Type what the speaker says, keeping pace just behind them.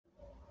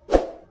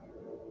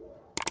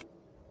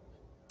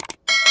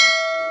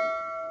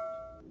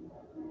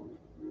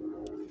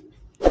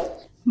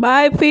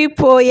My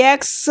people,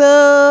 yes,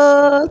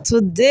 so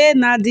today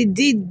na the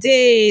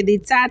D-Day, the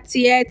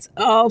 30th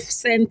of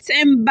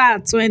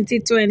September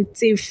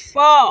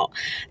 2024.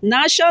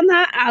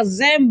 National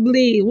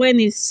Assembly, when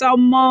it's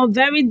summer,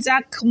 very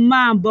dark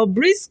man,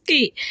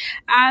 Bobrisky,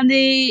 and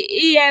the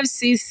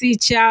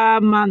EFCC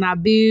chairman,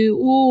 Abi,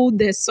 who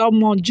the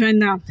summer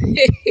join am.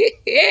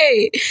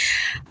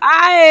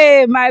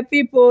 Hi, my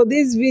people,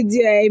 this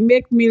video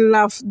make me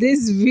laugh.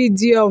 This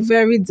video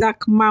very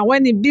dark man,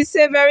 when it be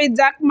say very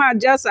dark man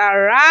just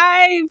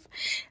arrive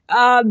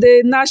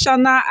the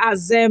National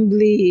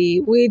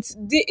Assembly with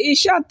the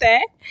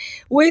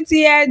with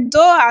the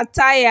Edo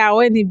attire,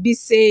 when it be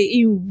say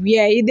in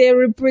where they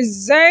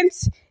represent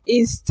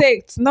in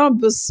state, not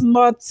be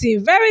small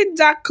thing. Very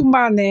dark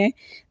man,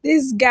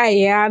 this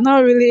guy, I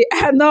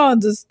don't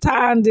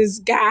understand this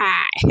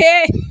guy.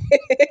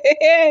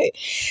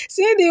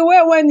 See the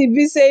way when he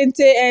be saying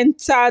to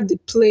enter the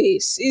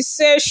place, he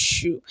says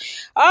shoe.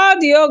 All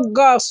the old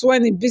girls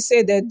when he be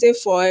say that they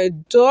for a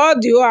door,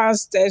 the old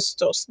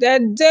ancestors,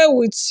 that they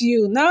with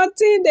you.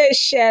 Nothing they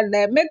share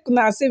them. Make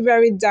una see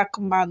very dark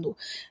man.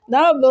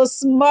 Now the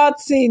small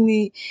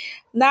thing.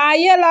 Na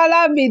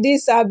yelala be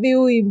this abi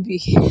we be.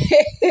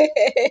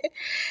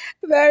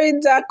 Very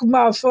dark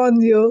man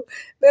funny o.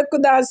 Make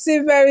una see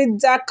very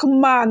dark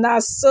man. Na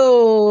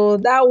so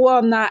that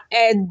one na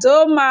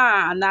Edo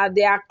man, na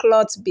their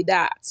cloth be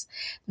that.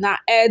 Na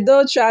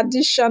Edo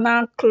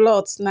traditional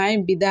cloth na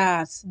im be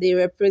that. They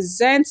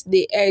represent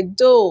the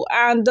Edo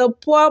and the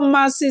poor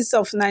masses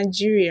of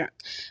Nigeria.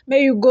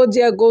 May you go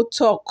there go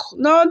talk.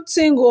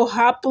 Nothing will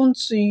happen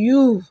to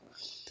you.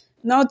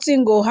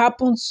 Nothing go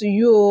happen to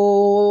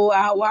you,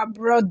 our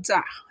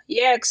brother.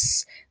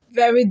 Yes,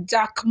 very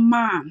dark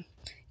man.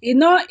 E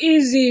not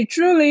easy,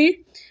 truly,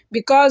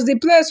 because the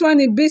place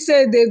when e be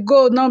say they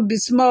go not be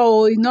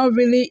small. E not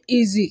really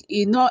easy.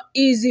 E not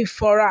easy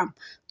for am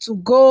to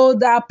go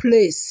that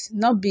place.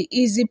 Not be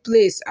easy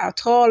place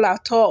at all,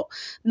 at all.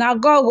 Now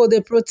God go dey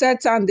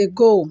protect and they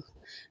go.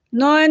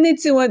 No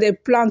anything wey they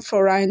plan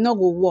for am, e no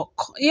go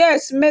work.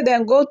 Yes, make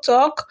dem go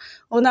talk.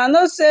 Una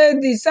know say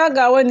the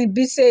saga when e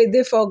be say e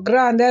dey for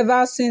ground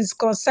ever since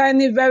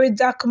concerning very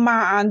dark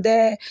man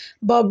and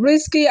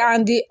Bobrisky,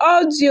 and the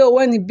audio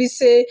when e be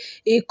say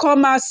e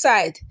come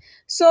outside.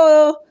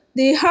 So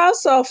the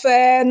House of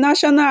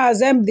National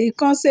Assembly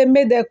come say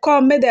make dem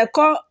come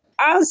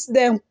ask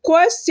dem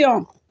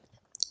question.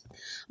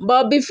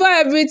 But before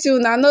everything,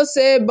 una know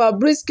say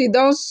Bobrisky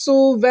don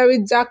sue very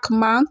dark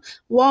man,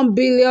 1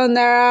 billion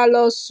naira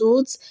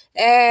lawsuit.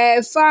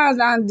 Fans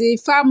and the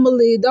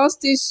family don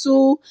still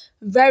sue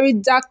very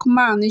dark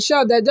man. In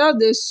short, they just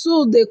dey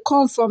sue dey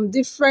come from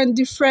different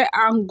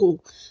angle.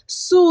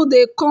 Sue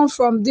dey come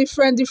from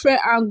different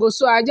angle.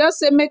 So I just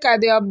say make I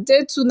dey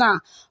update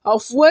una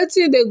of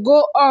wetin dey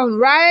go on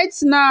right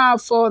now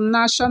for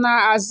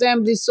National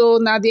Assembly. So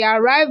na the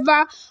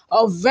arrival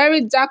of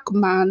very dark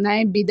man na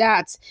im be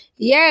that.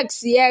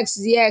 Yes,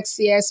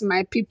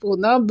 my people,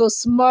 no be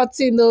small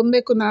thing, no,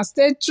 make una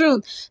stay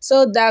tuned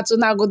so that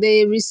una go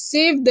dey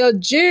receive the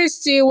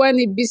gist when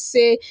e be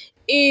say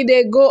e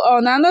dey go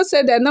on. I know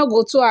say dem no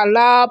go to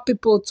allow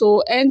people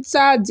to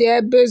enter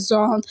there based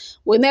on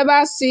we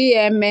never see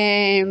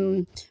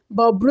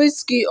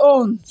Bobrisky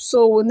own,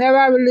 so we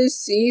never really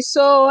see.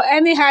 So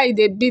anyhow e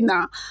dey be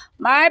now,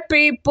 my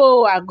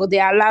people, I go dey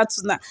alert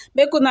una.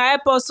 Make una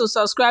help us to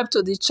subscribe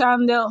to the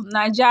channel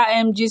Naija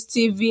MGist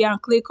TV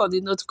and click on the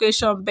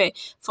notification bell.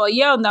 For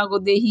here una go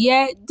dey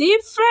hear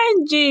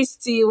different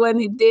gist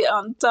when e dey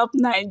on top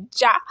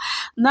Naija.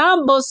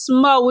 Now but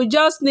small, we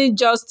just need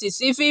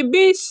justice. If e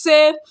be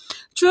say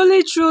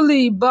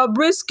truly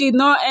Bobrisky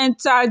no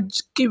enter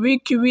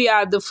kirikiri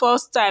at the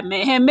first time,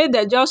 make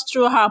dem just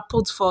throw her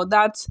put for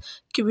that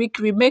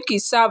kirikiri, make e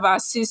serve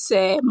as 6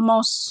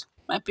 months,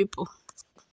 my people.